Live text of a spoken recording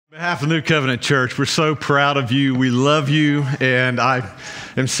On behalf of New Covenant Church, we're so proud of you. We love you, and I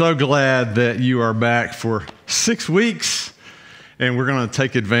am so glad that you are back for 6 weeks, and we're going to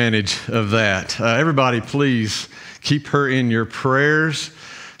take advantage of that. Everybody, please keep her in your prayers.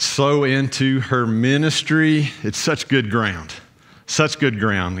 Sow into her ministry. It's such good ground. Such good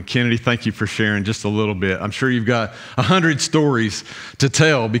ground. And Kennedy, thank you for sharing just a little bit. I'm sure you've got 100 stories to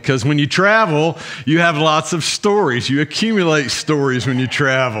tell, because when you travel, you have lots of stories. You accumulate stories when you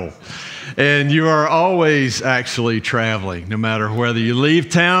travel. And you are always actually traveling, no matter whether you leave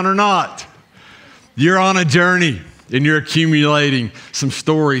town or not. You're on a journey and you're accumulating some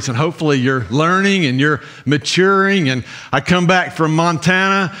stories, and hopefully you're learning and you're maturing. And I come back from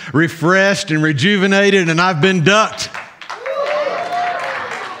Montana refreshed and rejuvenated, and I've been ducked.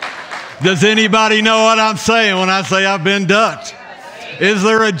 Does anybody know what I'm saying when I say I've been ducked? Is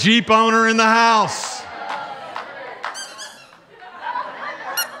there a Jeep owner in the house?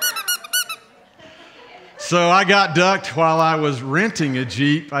 So I got ducked while I was renting a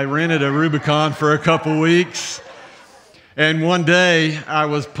Jeep. I rented a Rubicon for a couple weeks. And one day I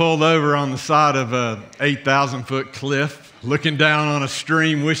was pulled over on the side of a 8,000-foot cliff, looking down on a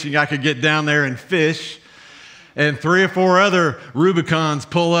stream, wishing I could get down there and fish. And 3 or 4 other Rubicons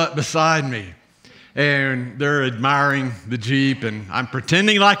pull up beside me, and they're admiring the Jeep, and I'm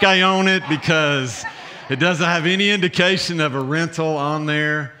pretending like I own it because it doesn't have any indication of a rental on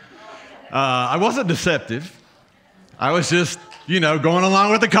there. I wasn't deceptive. I was just, going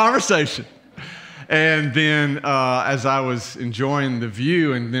along with the conversation. And then as I was enjoying the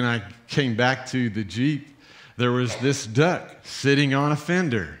view, and then I came back to the Jeep, there was this duck sitting on a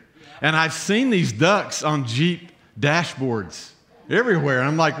fender. And I've seen these ducks on Jeep dashboards everywhere. And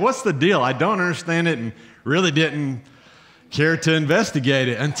I'm like, what's the deal? I don't understand it, and really didn't care to investigate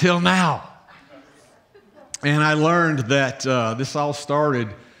it until now. And I learned that this all started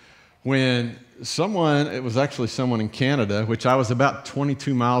when it was actually someone in Canada, which I was about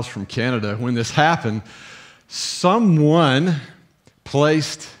 22 miles from Canada when this happened. Someone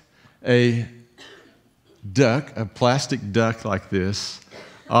placed a plastic duck like this,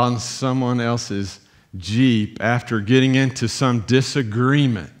 on someone else's Jeep after getting into some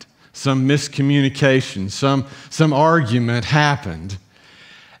disagreement, some miscommunication, some argument happened.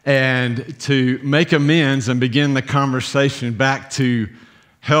 And to make amends and begin the conversation back to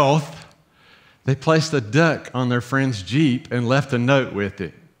health, they placed a duck on their friend's Jeep and left a note with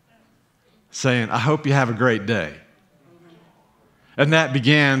it saying, "I hope you have a great day." And that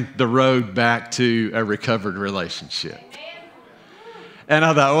began the road back to a recovered relationship. And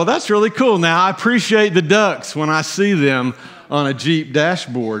I thought, well, that's really cool. Now, I appreciate the ducks when I see them on a Jeep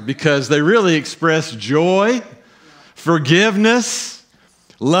dashboard, because they really express joy, forgiveness,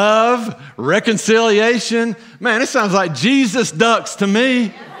 love, reconciliation. Man, it sounds like Jesus ducks to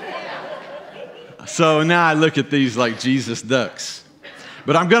me. So now I look at these like Jesus ducks.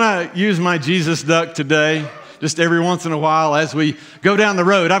 But I'm going to use my Jesus duck today, just every once in a while as we go down the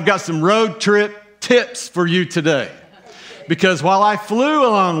road. I've got some road trip tips for you today. Because while I flew a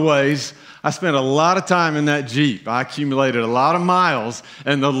long ways, I spent a lot of time in that Jeep. I accumulated a lot of miles,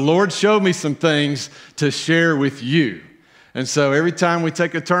 and the Lord showed me some things to share with you. And so every time we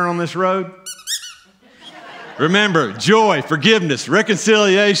take a turn on this road, remember, joy, forgiveness,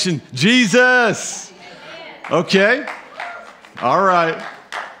 reconciliation, Jesus. Okay? All right.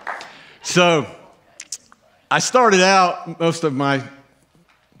 So I started out most of my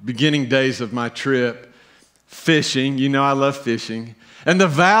beginning days of my trip fishing. I love fishing. And the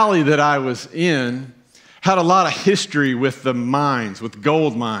valley that I was in had a lot of history with the mines, with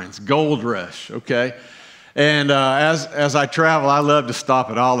gold mines, gold rush, okay? And as I travel, I love to stop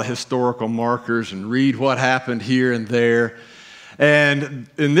at all the historical markers and read what happened here and there. And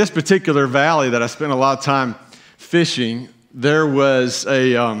in this particular valley that I spent a lot of time fishing, there was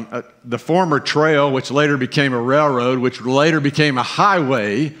the former trail, which later became a railroad, which later became a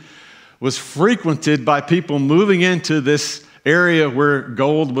highway, was frequented by people moving into this area where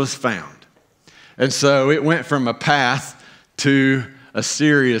gold was found. And so it went from a path to a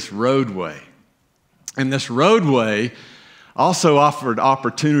serious roadway. And this roadway also offered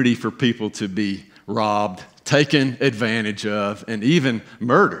opportunity for people to be robbed, taken advantage of, and even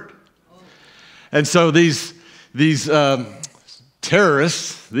murdered. And so these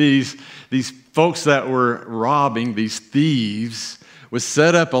terrorists, these folks that were robbing, these thieves, was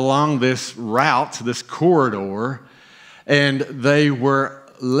set up along this route, this corridor, and they were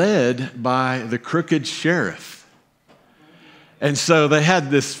led by the crooked sheriff. And so they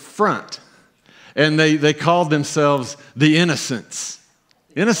had this front, and they called themselves the Innocents.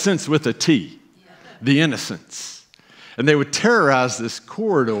 Innocents with a T, the Innocents. And they would terrorize this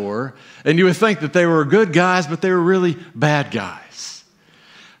corridor, and you would think that they were good guys, but they were really bad guys.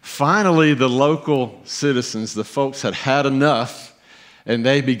 Finally, the local citizens, the folks, had had enough, and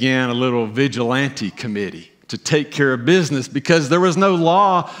they began a little vigilante committee to take care of business because there was no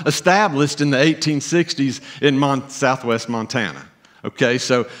law established in the 1860s in southwest Montana. Okay,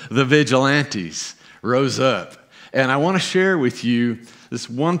 so the vigilantes rose up. And I want to share with you this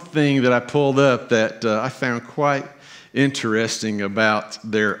one thing that I pulled up that I found quite interesting about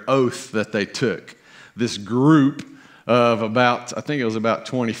their oath that they took. This group of I think it was about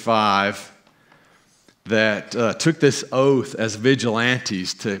 25 that took this oath as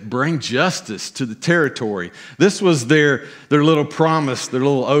vigilantes to bring justice to the territory. This was their little promise, their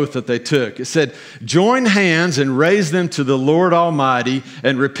little oath that they took. It said, "Join hands and raise them to the Lord Almighty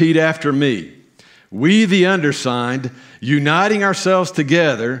and repeat after me. We, the undersigned, uniting ourselves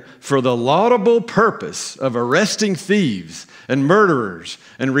together for the laudable purpose of arresting thieves and murderers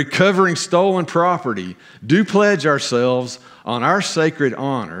and recovering stolen property, do pledge ourselves on our sacred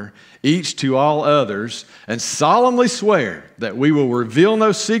honor, each to all others, and solemnly swear that we will reveal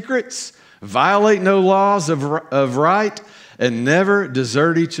no secrets, violate no laws of right, and never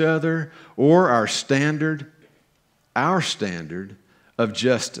desert each other or our standard of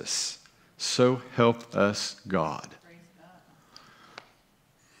justice. So help us God."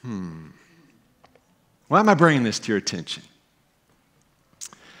 Why am I bringing this to your attention?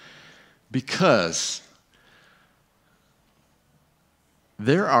 Because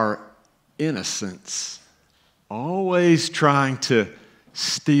there are innocents always trying to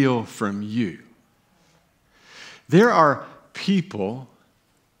steal from you. There are people,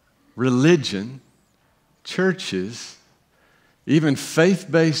 religion, churches, even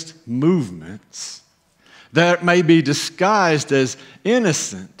faith-based movements that may be disguised as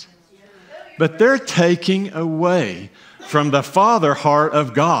innocent, but they're taking away from the Father heart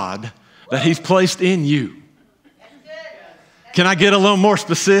of God that He's placed in you. Can I get a little more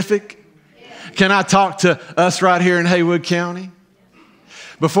specific? Can I talk to us right here in Haywood County?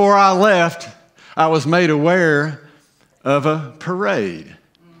 Before I left, I was made aware of a parade.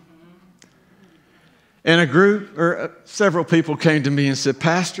 And a group or several people came to me and said,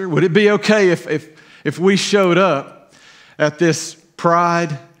 "Pastor, would it be okay if we showed up at this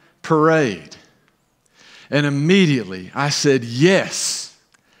Pride parade?" And immediately I said, "Yes."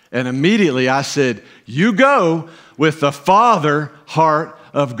 And immediately I said, "You go with the Father heart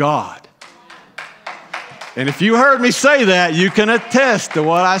of God." And if you heard me say that, you can attest to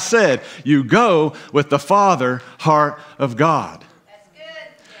what I said. You go with the Father heart of God. That's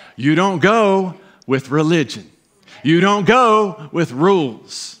good. You don't go with religion. You don't go with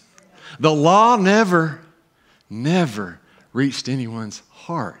rules. The law never reached anyone's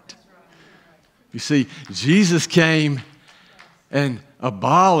heart. You see, Jesus came and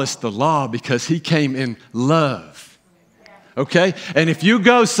abolished the law because He came in love. Okay? And if you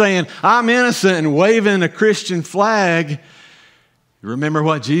go saying, "I'm innocent," and waving a Christian flag, remember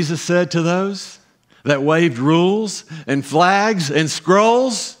what Jesus said to those that waved rules and flags and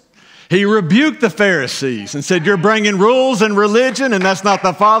scrolls? He rebuked the Pharisees and said, "You're bringing rules and religion, and that's not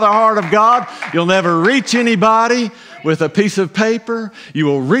the Father heart of God. You'll never reach anybody with a piece of paper. You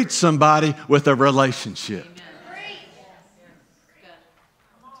will reach somebody with a relationship."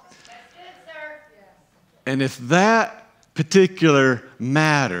 And if that particular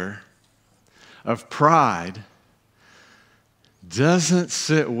matter of pride doesn't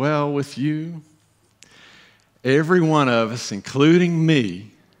sit well with you, every one of us, including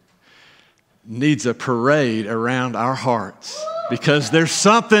me, needs a parade around our hearts because there's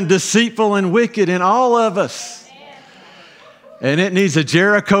something deceitful and wicked in all of us. And it needs a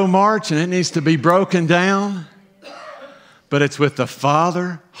Jericho march, and it needs to be broken down. But it's with the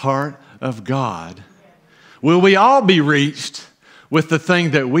Father heart of God. Will we all be reached with the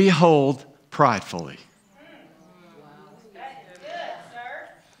thing that we hold pridefully?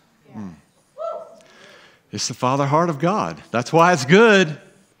 It's the Father heart of God. That's why it's good.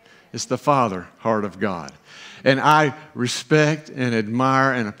 It's the Father heart of God. And I respect and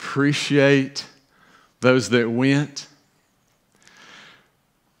admire and appreciate those that went.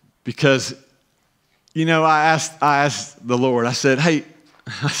 Because, you know, I asked the Lord, I said, "Hey,"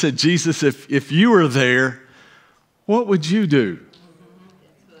 I said, "Jesus, if you were there, what would you do?"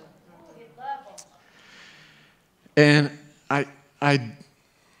 And I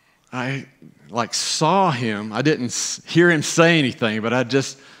like saw him. I didn't hear him say anything, but I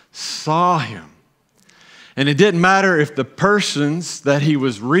just saw him. And it didn't matter if the persons that he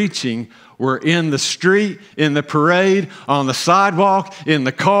was reaching were in the street, in the parade, on the sidewalk, in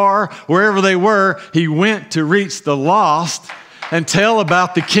the car, wherever they were, he went to reach the lost and tell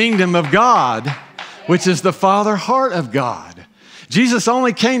about the kingdom of God, which is the Father heart of God. Jesus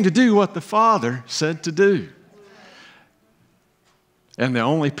only came to do what the Father said to do. And the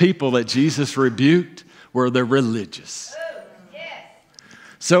only people that Jesus rebuked were the religious.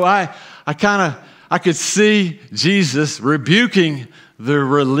 So I could see Jesus rebuking the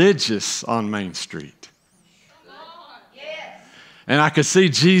religious on Main Street. And I could see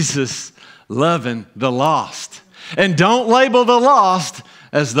Jesus loving the lost. And don't label the lost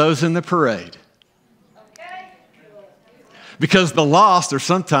as those in the parade. Because the lost are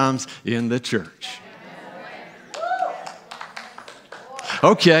sometimes in the church.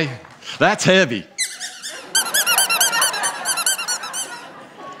 Okay, that's heavy.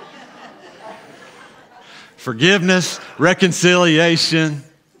 Forgiveness, reconciliation,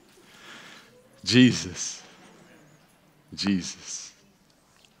 Jesus. Jesus.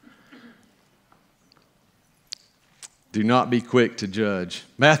 Do not be quick to judge.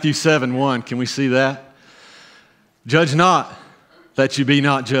 Matthew 7:1, can we see that? Judge not, that you be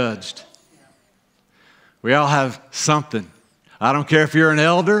not judged. We all have something. I don't care if you're an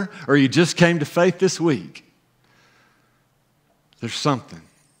elder or you just came to faith this week. There's something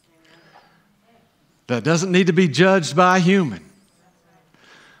that doesn't need to be judged by a human.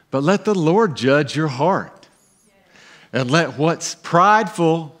 But let the Lord judge your heart. And let what's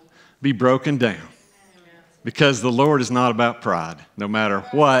prideful be broken down. Because the Lord is not about pride, no matter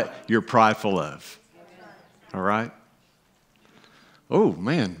what you're prideful of. All right? Oh,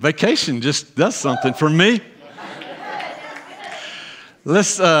 man, vacation just does something for me.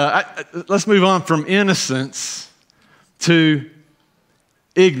 Let's move on from innocence to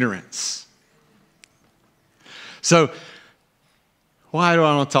ignorance. So, why do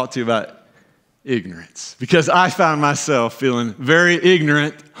I want to talk to you about ignorance? Because I found myself feeling very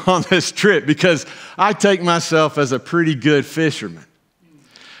ignorant on this trip because I take myself as a pretty good fisherman.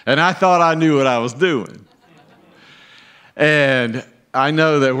 And I thought I knew what I was doing. And I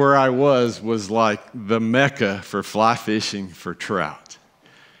know that where I was like the mecca for fly fishing for trout.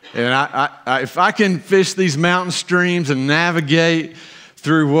 And if I can fish these mountain streams and navigate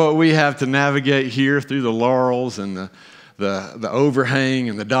through what we have to navigate here, through the laurels and the overhang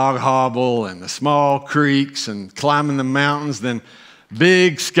and the dog hobble and the small creeks and climbing the mountains, then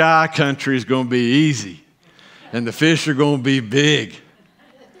big sky country is going to be easy. And the fish are going to be big.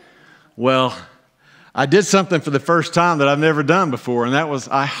 Well, I did something for the first time that I've never done before, and that was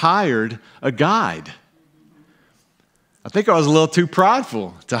I hired a guide. I think I was a little too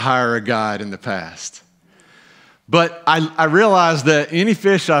prideful to hire a guide in the past. But I realized that any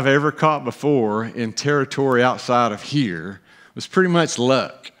fish I've ever caught before in territory outside of here was pretty much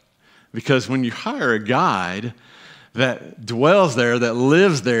luck. Because when you hire a guide that dwells there, that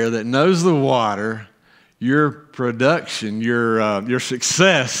lives there, that knows the water, your production, your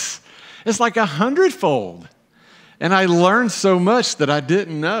success, it's like 100-fold. And I learned so much that I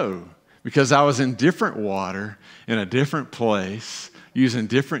didn't know because I was in different water, in a different place, using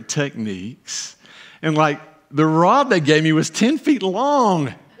different techniques. And like the rod they gave me was 10 feet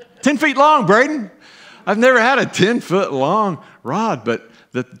long. 10 feet long, Braden. I've never had a 10-foot long rod, but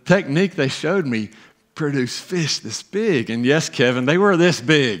the technique they showed me produced fish this big. And yes, Kevin, they were this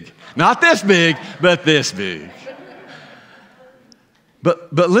big. Not this big, but this big.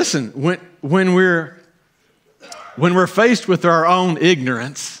 But listen, when we're faced with our own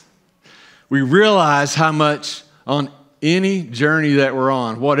ignorance, we realize how much on any journey that we're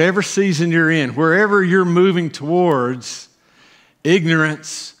on, whatever season you're in, wherever you're moving towards,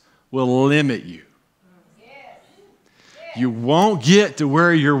 ignorance will limit you. You won't get to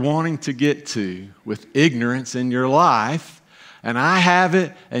where you're wanting to get to with ignorance in your life, and I have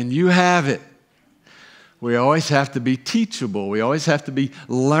it and you have it. We always have to be teachable. We always have to be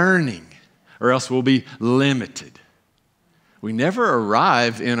learning, or else we'll be limited. We never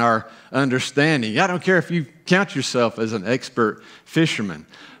arrive in our understanding. I don't care if you count yourself as an expert fisherman.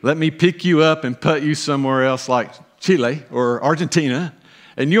 Let me pick you up and put you somewhere else like Chile or Argentina,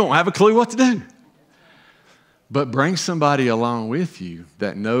 and you won't have a clue what to do. But bring somebody along with you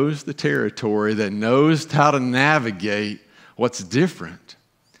that knows the territory, that knows how to navigate what's different,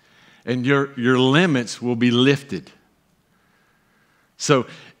 and your limits will be lifted. So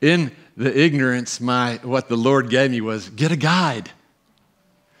in the ignorance, what the Lord gave me was get a guide.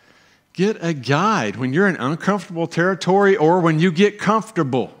 Get a guide when you're in uncomfortable territory or when you get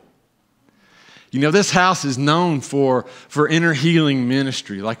comfortable. You know, this house is known for inner healing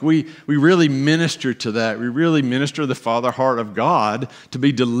ministry. Like we really minister to that. We really minister the Father heart of God to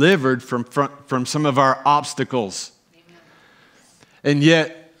be delivered from some of our obstacles. Amen. And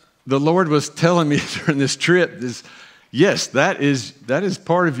yet, the Lord was telling me during this trip, yes, that is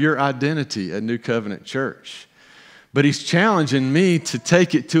part of your identity at New Covenant Church. But He's challenging me to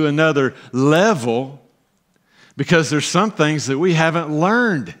take it to another level because there's some things that we haven't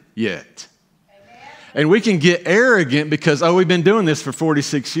learned yet. And we can get arrogant because, we've been doing this for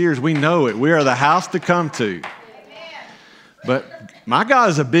 46 years. We know it. We are the house to come to. But my God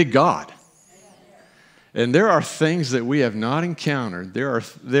is a big God. And there are things that we have not encountered. We're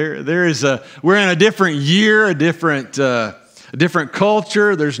in a different year, a different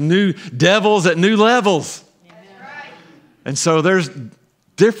culture. There's new devils at new levels. And so there's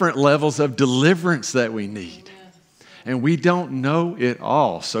different levels of deliverance that we need. And we don't know it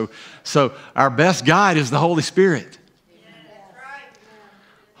all. So our best guide is the Holy Spirit.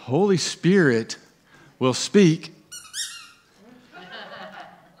 Holy Spirit will speak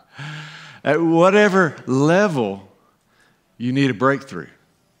at whatever level you need a breakthrough.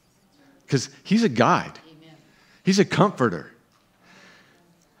 Because He's a guide. He's a comforter.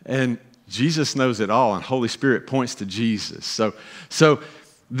 And Jesus knows it all, and Holy Spirit points to Jesus. So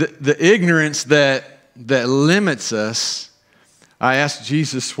the ignorance that limits us, I asked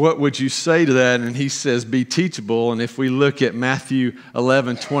Jesus, what would you say to that? And He says, be teachable. And if we look at Matthew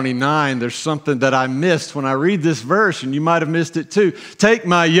 11:29, there's something that I missed when I read this verse, and you might have missed it too. Take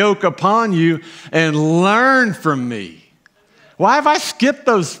my yoke upon you and learn from me. Why have I skipped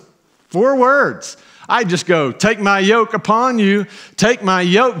those 4 words? I just go, take my yoke upon you. Take my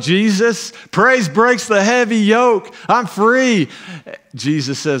yoke, Jesus. Praise breaks the heavy yoke. I'm free.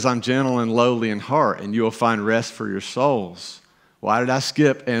 Jesus says, I'm gentle and lowly in heart, and you will find rest for your souls. Why did I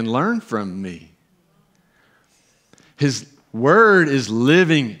skip and learn from me? His word is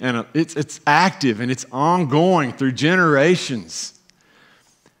living, and it's active, and it's ongoing through generations.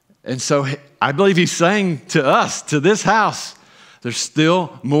 And so I believe He's saying to us, to this house, there's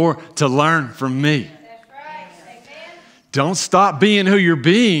still more to learn from me. Don't stop being who you're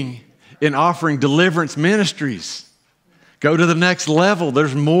being in offering deliverance ministries. Go to the next level.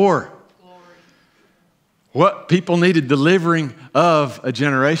 There's more. Glory. What people needed delivering of a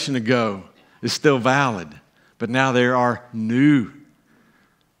generation ago is still valid. But now there are new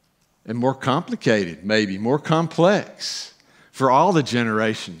and more complicated, maybe more complex, for all the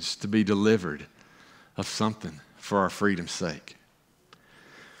generations to be delivered of something for our freedom's sake.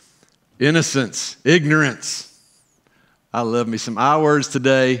 Innocence, ignorance. I love me some I words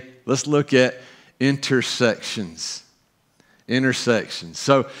today. Let's look at intersections. Intersections.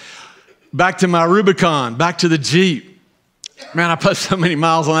 So back to my Rubicon, back to the Jeep. Man, I put so many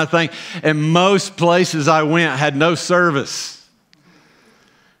miles on that thing. And most places I went had no service.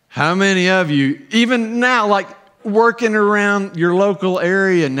 How many of you, even now, like working around your local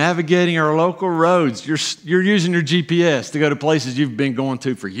area, navigating our local roads, you're using your GPS to go to places you've been going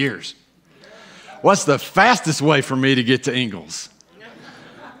to for years? What's the fastest way for me to get to Ingalls?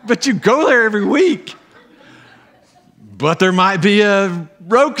 But you go there every week. But there might be a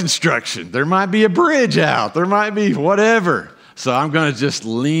road construction. There might be a bridge out. There might be whatever. So I'm going to just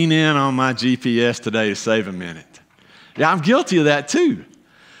lean in on my GPS today to save a minute. Yeah, I'm guilty of that too.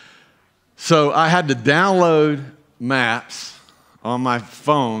 So I had to download maps on my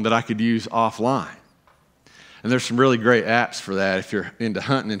phone that I could use offline. And there's some really great apps for that if you're into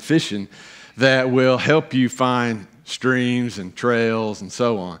hunting and fishing, that will help you find streams and trails and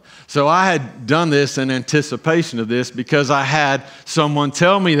so on. So I had done this in anticipation of this because I had someone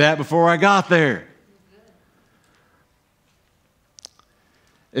tell me that before I got there.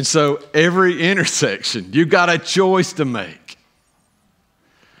 And so every intersection, you've got a choice to make.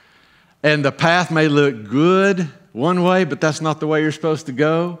 And the path may look good one way, but that's not the way you're supposed to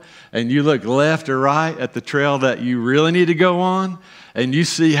go. And you look left or right at the trail that you really need to go on, and you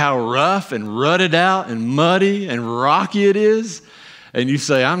see how rough and rutted out and muddy and rocky it is, and you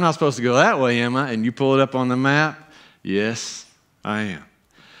say, I'm not supposed to go that way, am I? And you pull it up on the map. Yes, I am.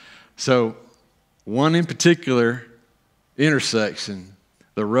 So one in particular intersection,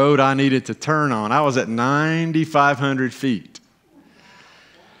 the road I needed to turn on, I was at 9,500 feet.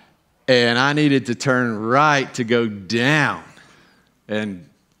 And I needed to turn right to go down and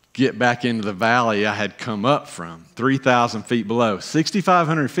get back into the valley I had come up from, 3,000 feet below.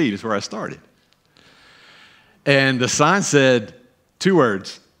 6,500 feet is where I started. And the sign said 2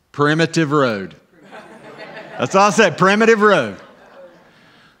 words, primitive road. That's all it said, primitive road.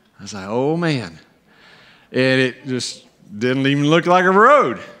 I was like, oh man. And it just didn't even look like a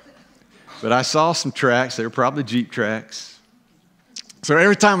road. But I saw some tracks. They were probably Jeep tracks. So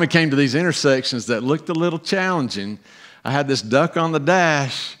every time we came to these intersections that looked a little challenging, I had this duck on the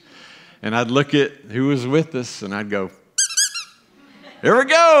dash, and I'd look at who was with us, and I'd go, here we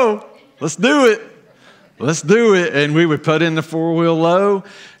go. Let's do it. Let's do it. And we would put in the four-wheel low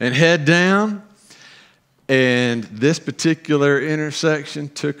and head down. And this particular intersection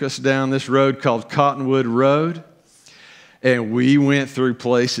took us down this road called Cottonwood Road. And we went through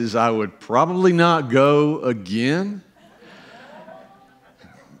places I would probably not go again.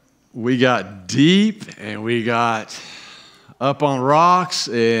 We got deep and we got up on rocks,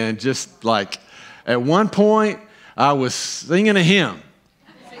 and just like at one point I was singing a hymn.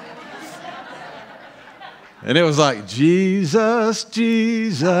 And it was like, Jesus,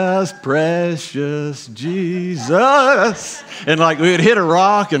 Jesus, precious Jesus. And like we would hit a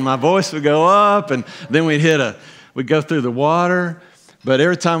rock and my voice would go up, and then we'd go through the water. But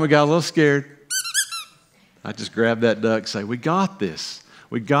every time we got a little scared, I'd just grab that duck and say, we got this.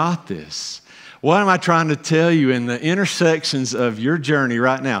 We got this. What am I trying to tell you in the intersections of your journey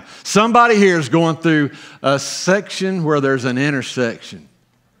right now? Somebody here is going through a section where there's an intersection.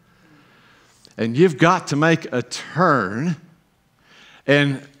 And you've got to make a turn.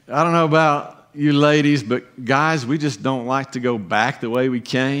 And I don't know about you ladies, but guys, we just don't like to go back the way we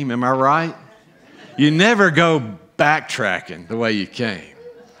came. Am I right? You never go backtracking the way you came.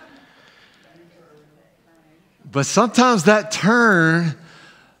 But sometimes that turn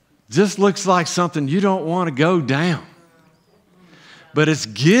just looks like something you don't want to go down. But it's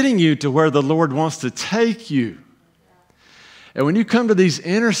getting you to where the Lord wants to take you. And when you come to these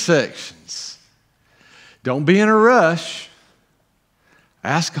intersections, don't be in a rush.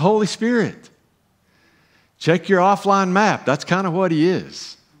 Ask the Holy Spirit. Check your offline map. That's kind of what He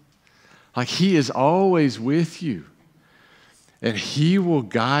is. Like He is always with you. And He will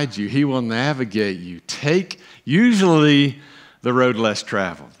guide you. He will navigate you. Take usually the road less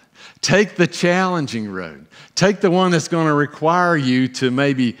traveled. Take the challenging road. Take the one that's going to require you to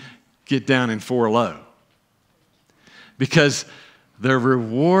maybe get down in four low. Because the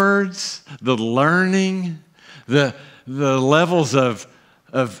rewards, the learning, the levels of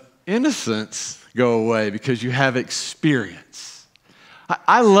innocence go away because you have experience.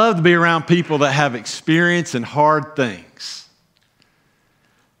 I love to be around people that have experience in hard things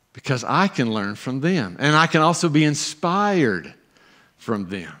because I can learn from them, and I can also be inspired from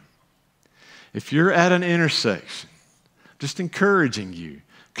them. If you're at an intersection, just encouraging you,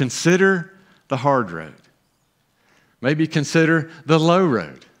 consider the hard road. Maybe consider the low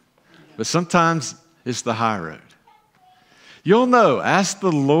road, but sometimes it's the high road. You'll know. Ask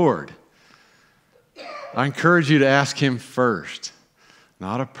the Lord. I encourage you to ask Him first,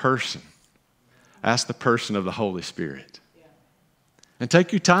 not a person. Ask the person of the Holy Spirit. And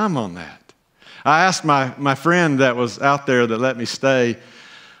take your time on that. I asked my friend that was out there that let me stay,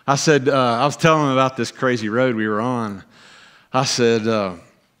 I said, I was telling him about this crazy road we were on. I said,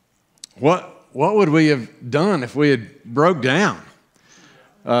 what would we have done if we had broke down?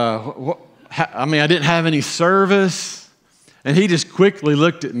 I didn't have any service. And he just quickly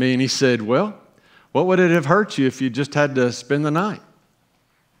looked at me and he said, well, what would it have hurt you if you just had to spend the night?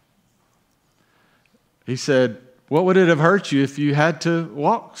 He said, what would it have hurt you if you had to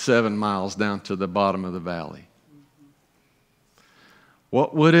walk 7 miles down to the bottom of the valley?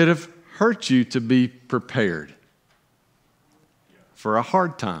 What would it have hurt you to be prepared for a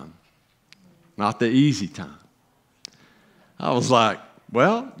hard time, not the easy time? I was like,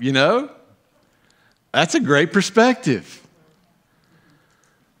 well, that's a great perspective.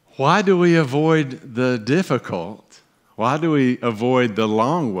 Why do we avoid the difficult? Why do we avoid the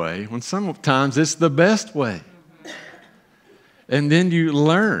long way when sometimes it's the best way? And then you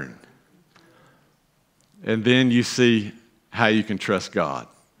learn. And then you see how you can trust God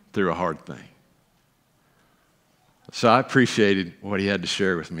through a hard thing. So I appreciated what he had to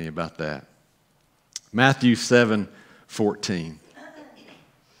share with me about that. Matthew 7:14.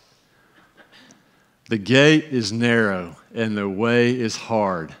 The gate is narrow and the way is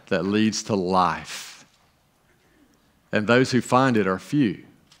hard that leads to life, and those who find it are few.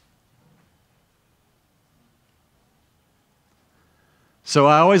 So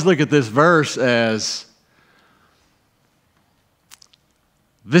I always look at this verse as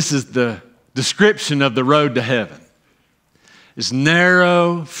this is the description of the road to heaven. It's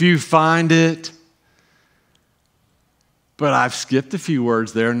narrow, few find it. But I've skipped a few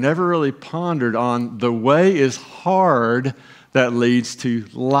words there, never really pondered on the way is hard that leads to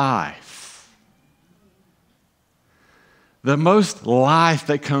life. The most life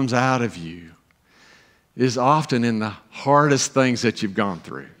that comes out of you is often in the hardest things that you've gone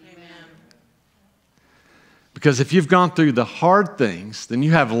through. Amen. Because if you've gone through the hard things, then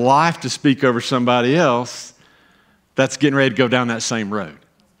you have life to speak over somebody else that's getting ready to go down that same road.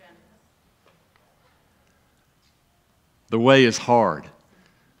 The way is hard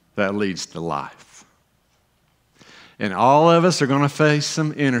that leads to life. And all of us are going to face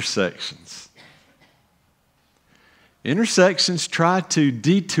some intersections. Intersections try to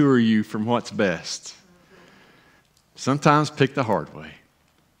detour you from what's best. Sometimes pick the hard way.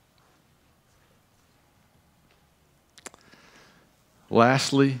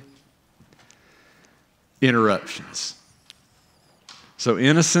 Lastly, interruptions. So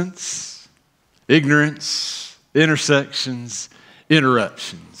innocence, ignorance, intersections,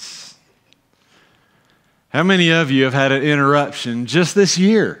 interruptions. How many of you have had an interruption just this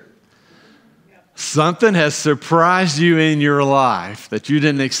year? Something has surprised you in your life that you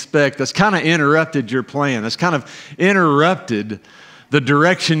didn't expect. That's kind of interrupted your plan. That's kind of interrupted the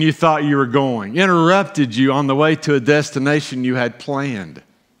direction you thought you were going. Interrupted you on the way to a destination you had planned.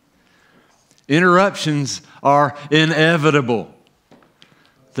 Interruptions are inevitable.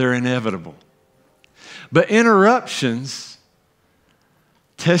 They're inevitable. But interruptions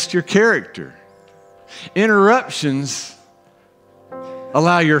test your character. Interruptions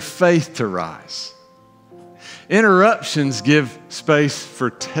allow your faith to rise. Interruptions give space for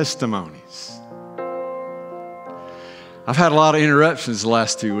testimonies. I've had a lot of interruptions the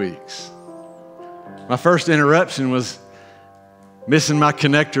last 2 weeks. My first interruption was missing my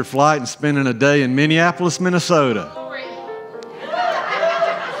connector flight and spending a day in Minneapolis, Minnesota.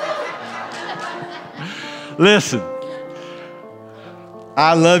 Listen,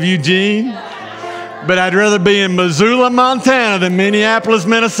 I love Eugene, but I'd rather be in Missoula, Montana than Minneapolis,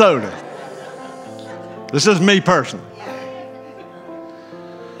 Minnesota. This is me personally.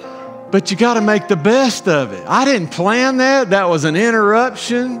 But you got to make the best of it. I didn't plan that. That was an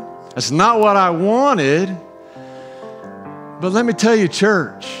interruption. That's not what I wanted. But let me tell you,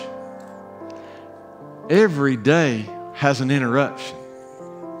 church, every day has an interruption.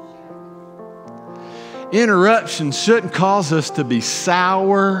 Interruptions shouldn't cause us to be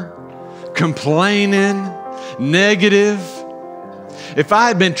sour, complaining, negative. If I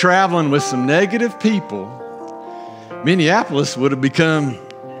had been traveling with some negative people, Minneapolis would have become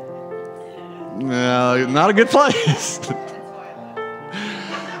not a good place.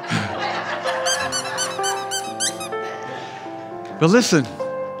 But listen,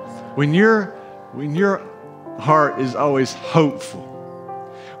 when your heart is always hopeful,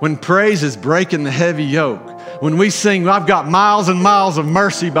 when praise is breaking the heavy yoke, when we sing, I've got miles and miles of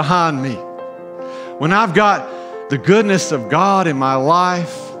mercy behind me, when I've got the goodness of God in my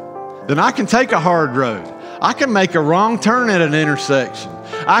life, then I can take a hard road. I can make a wrong turn at an intersection.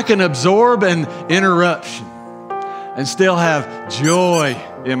 I can absorb an interruption and still have joy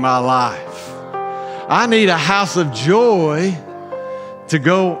in my life. I need a house of joy to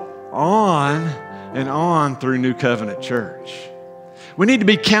go on and on through New Covenant Church. We need to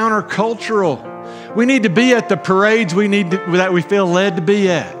be countercultural. We need to be at the parades that we feel led to be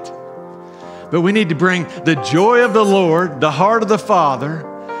at. But we need to bring the joy of the Lord, the heart of the Father,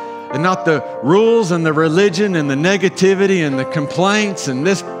 and not the rules and the religion and the negativity and the complaints and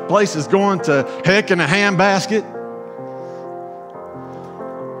this place is going to heck in a handbasket.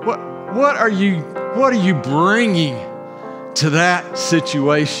 What are you bringing to that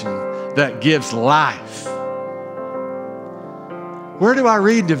situation that gives life? Where do I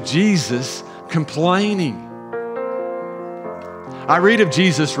read of Jesus complaining? I read of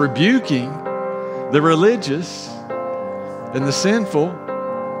Jesus rebuking the religious and the sinful,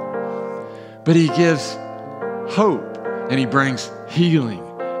 but he gives hope and he brings healing,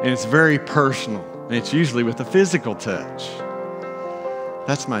 and it's very personal, and it's usually with a physical touch.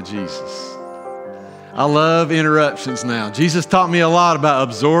 That's my Jesus. I love interruptions now. Jesus taught me a lot about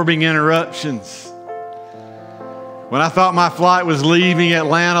absorbing interruptions. When I thought my flight was leaving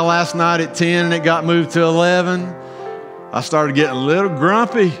Atlanta last night at 10 and it got moved to 11, I started getting a little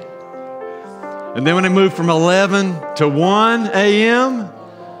grumpy. And then when it moved from 11 to 1 a.m.,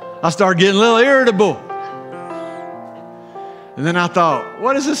 I started getting a little irritable. And then I thought,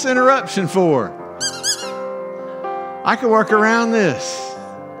 what is this interruption for? I can work around this.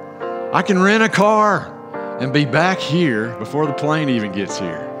 I can rent a car and be back here before the plane even gets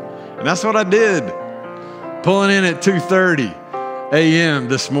here. And that's what I did, pulling in at 2:30 a.m.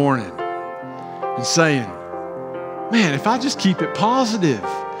 this morning and saying, man, if I just keep it positive,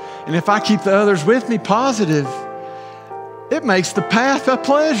 and if I keep the others with me positive, it makes the path a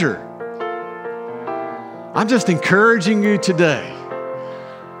pleasure. I'm just encouraging you today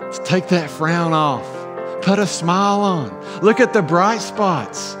to take that frown off. Put a smile on. Look at the bright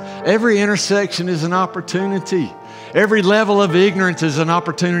spots. Every intersection is an opportunity. Every level of ignorance is an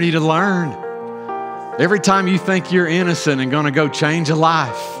opportunity to learn. Every time you think you're innocent and going to go change a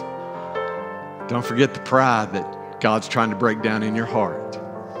life, don't forget the pride that God's trying to break down in your heart.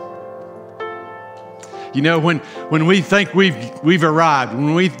 You know, when we think we've arrived,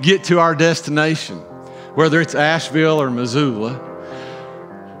 when we get to our destination, whether it's Asheville or Missoula,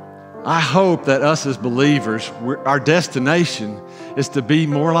 I hope that us as believers, our destination is to be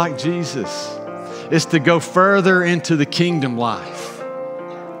more like Jesus. It's to go further into the kingdom life.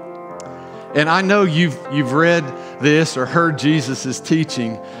 And I know you've read this or heard Jesus'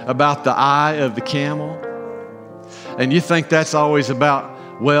 teaching about the eye of the camel. And you think that's always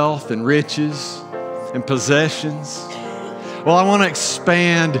about wealth and riches and possessions. Well, I want to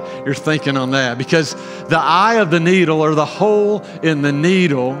expand your thinking on that, because the eye of the needle, or the hole in the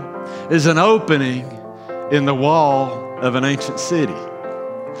needle, is an opening in the wall of an ancient city.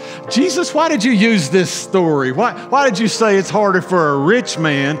 Jesus, why did you use this story? Why did you say it's harder for a rich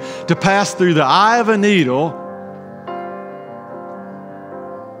man to pass through the eye of a needle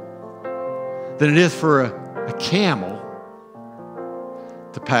than it is for a camel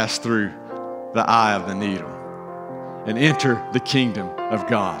to pass through the eye of the needle and enter the kingdom of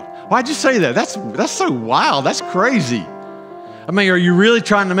God? Why'd you say that? That's so wild. That's crazy. I mean, are you really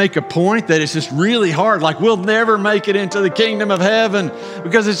trying to make a point that it's just really hard? Like, we'll never make it into the kingdom of heaven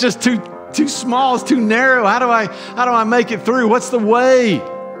because it's just too small, it's too narrow. How do I make it through? What's the way?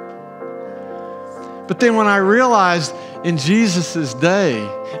 But then when I realized in Jesus' day,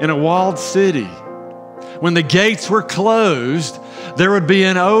 in a walled city, when the gates were closed, there would be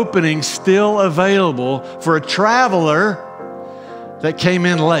an opening still available for a traveler that came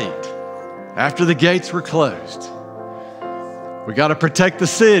in late after the gates were closed. We got to protect the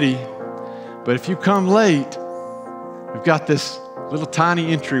city, but if you come late, we've got this little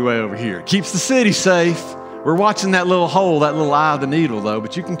tiny entryway over here. It keeps the city safe. We're watching that little hole, that little eye of the needle, though,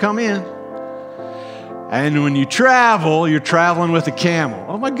 but you can come in. And when you travel, you're traveling with a camel.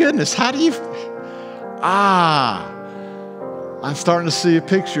 Oh my goodness, how do you... I'm starting to see a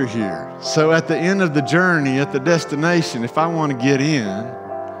picture here. So at the end of the journey, at the destination, if I want to get in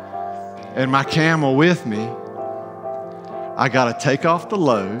and my camel with me, I got to take off the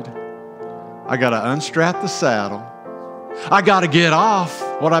load. I got to unstrap the saddle. I got to get off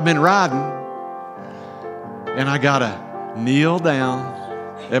what I've been riding. And I got to kneel down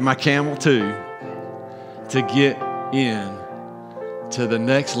at my camel too to get in to the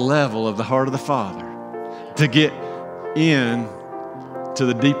next level of the heart of the Father, to get in to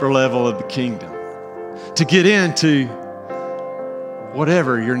the deeper level of the kingdom, to get into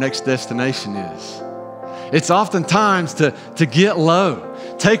whatever your next destination is. It's oftentimes to get low,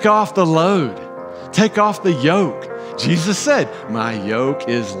 take off the load, take off the yoke. Jesus said, my yoke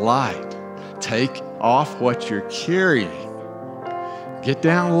is light. Take off what you're carrying. Get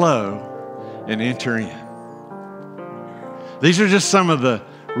down low and enter in. These are just some of the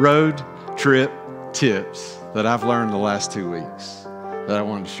road trip tips that I've learned the last 2 weeks that I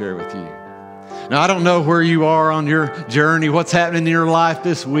wanted to share with you. Now, I don't know where you are on your journey, what's happening in your life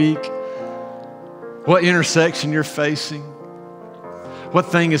this week, what intersection you're facing, what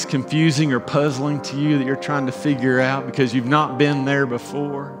thing is confusing or puzzling to you that you're trying to figure out because you've not been there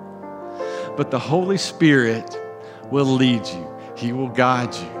before. But the Holy Spirit will lead you. He will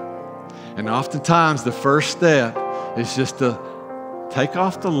guide you. And oftentimes the first step is just to take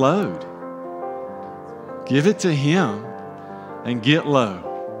off the load. Give it to Him and get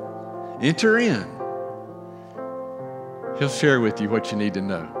low. Enter in. He'll share with you what you need to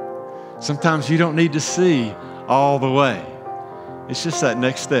know. Sometimes you don't need to see all the way. It's just that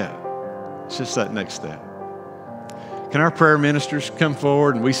next step. It's just that next step. Can our prayer ministers come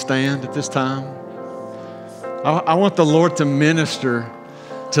forward and we stand at this time? I want the Lord to minister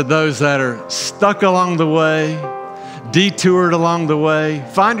to those that are stuck along the way, detoured along the way.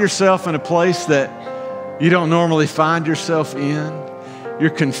 Find yourself in a place that you don't normally find yourself in. You're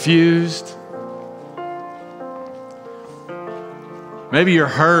confused. Maybe you're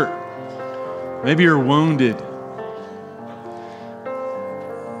hurt. Maybe you're wounded.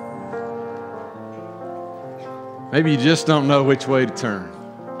 Maybe you just don't know which way to turn.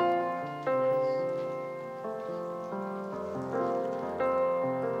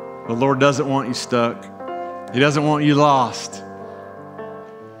 The Lord doesn't want you stuck. He doesn't want you lost.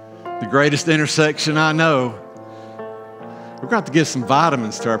 The greatest intersection I know, we're going to have to give some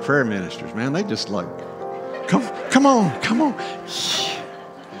vitamins to our prayer ministers, man. They just like, come on.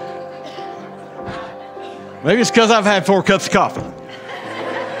 Maybe it's because I've had 4 cups of coffee.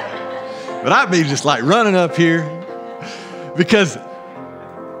 But I'd be just like running up here because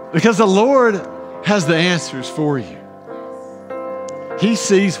Because the Lord has the answers for you. He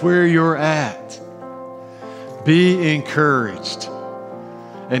sees where you're at. Be encouraged.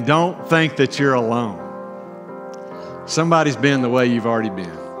 And don't think that you're alone. Somebody's been the way you've already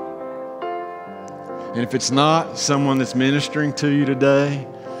been. And if it's not someone that's ministering to you today,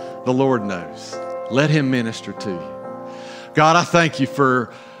 the Lord knows. Let Him minister to you. God, I thank you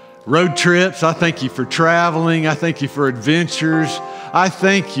for road trips. I thank you for traveling. I thank you for adventures. I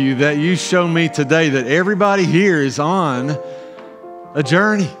thank you that you show me today that everybody here is on a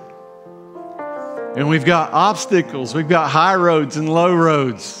journey. And we've got obstacles. We've got high roads and low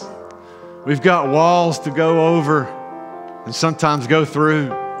roads. We've got walls to go over and sometimes go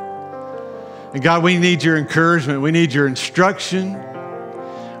through. And God, we need your encouragement. We need your instruction.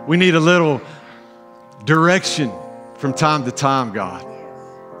 We need a little direction from time to time, God.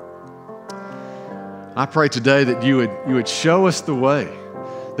 I pray today that you would show us the way,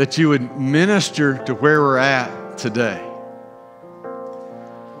 that you would minister to where we're at today.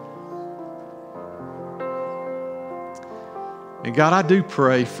 And God, I do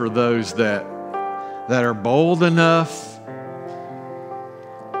pray for those that are bold enough,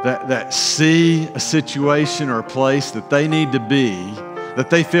 that see a situation or a place that they need to be, that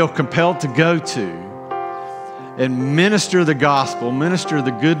they feel compelled to go to, and minister the gospel, minister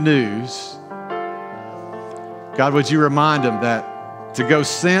the good news. God, would you remind them that to go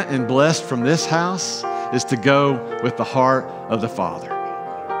sent and blessed from this house is to go with the heart of the Father.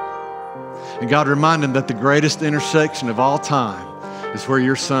 And God, remind them that the greatest intersection of all time is where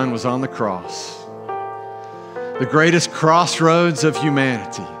your Son was on the cross. The greatest crossroads of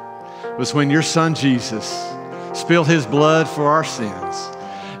humanity was when your Son Jesus spilled His blood for our sins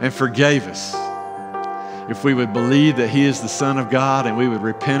and forgave us. If we would believe that He is the Son of God and we would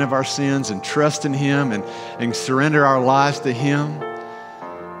repent of our sins and trust in Him and surrender our lives to Him,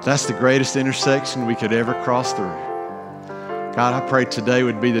 that's the greatest intersection we could ever cross through. God, I pray today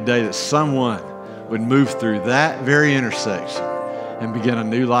would be the day that someone would move through that very intersection and begin a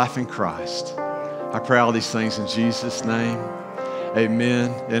new life in Christ. I pray all these things in Jesus' name.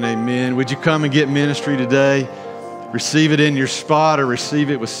 Amen and amen. Would you come and get ministry today? Receive it in your spot or receive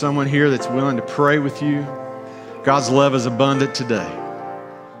it with someone here that's willing to pray with you. God's love is abundant today.